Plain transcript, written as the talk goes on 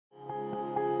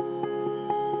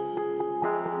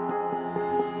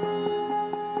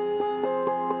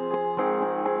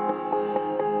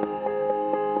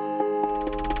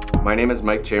My name is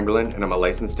Mike Chamberlain and I'm a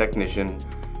licensed technician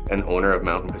and owner of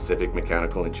Mountain Pacific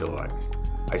Mechanical in Chilliwack.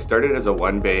 I started as a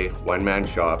one-bay, one-man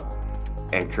shop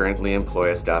and currently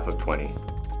employ a staff of 20.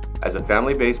 As a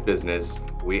family-based business,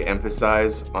 we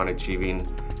emphasize on achieving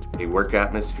a work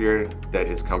atmosphere that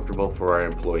is comfortable for our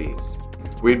employees.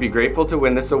 We'd be grateful to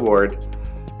win this award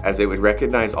as it would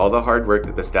recognize all the hard work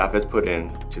that the staff has put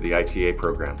in to the ITA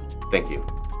program. Thank you.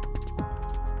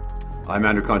 I'm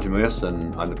Andrew Contimuas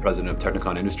and I'm the president of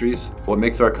Technicon Industries. What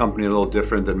makes our company a little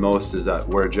different than most is that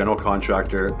we're a general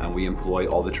contractor and we employ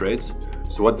all the trades.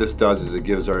 So what this does is it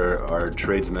gives our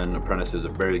tradesmen, apprentices a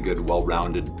very good,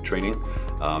 well-rounded training,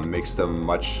 makes them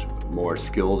much more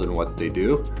skilled in what they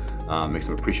do, makes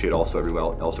them appreciate also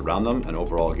everyone else around them, and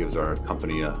overall gives our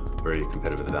company a very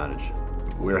competitive advantage.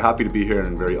 We're happy to be here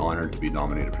and very honored to be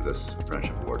nominated for this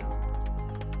Apprenticeship Award.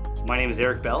 My name is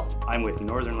Eric Bell. I'm with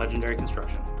Northern Legendary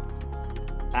Construction.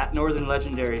 At Northern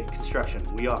Legendary Construction,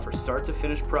 we offer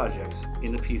start-to-finish projects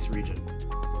in the Peace region.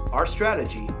 Our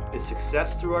strategy is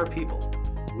success through our people.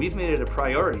 We've made it a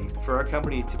priority for our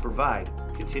company to provide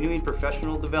continuing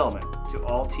professional development to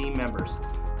all team members,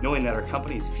 knowing that our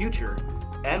company's future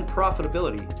and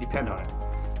profitability depend on it.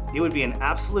 It would be an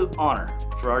absolute honor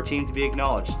for our team to be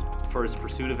acknowledged for its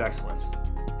pursuit of excellence.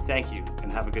 Thank you and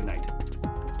have a good night.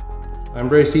 I'm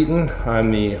Bryce Eaton.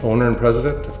 I'm the owner and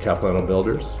president of Capilano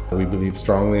Builders. We believe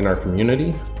strongly in our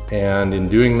community, and in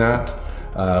doing that,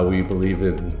 we believe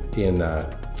in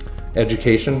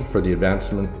education for the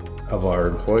advancement of our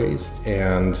employees,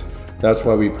 and that's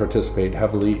why we participate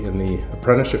heavily in the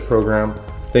apprenticeship program.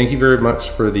 Thank you very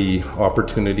much for the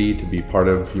opportunity to be part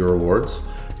of your awards,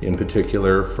 in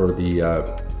particular for the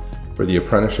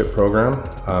apprenticeship program.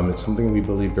 It's something we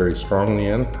believe very strongly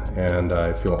in, and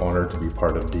I feel honored to be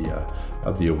part of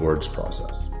the awards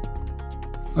process.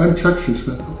 I'm Chuck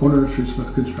Shoesmith, owner of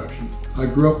Shoesmith Construction. I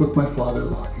grew up with my father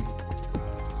logging.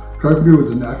 Carpentry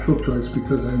was a natural choice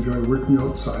because I enjoy working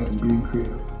outside and being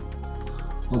creative.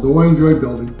 Although I enjoy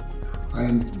building,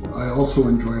 I also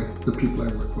enjoy the people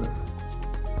I work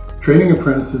with. Training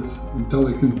apprentices until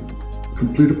they can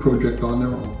complete a project on their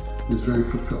own is very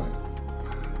fulfilling.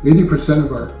 80%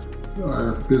 of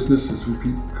our business is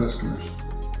repeat customers.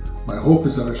 My hope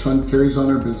is that our son carries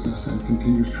on our business and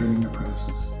continues training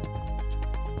apprentices.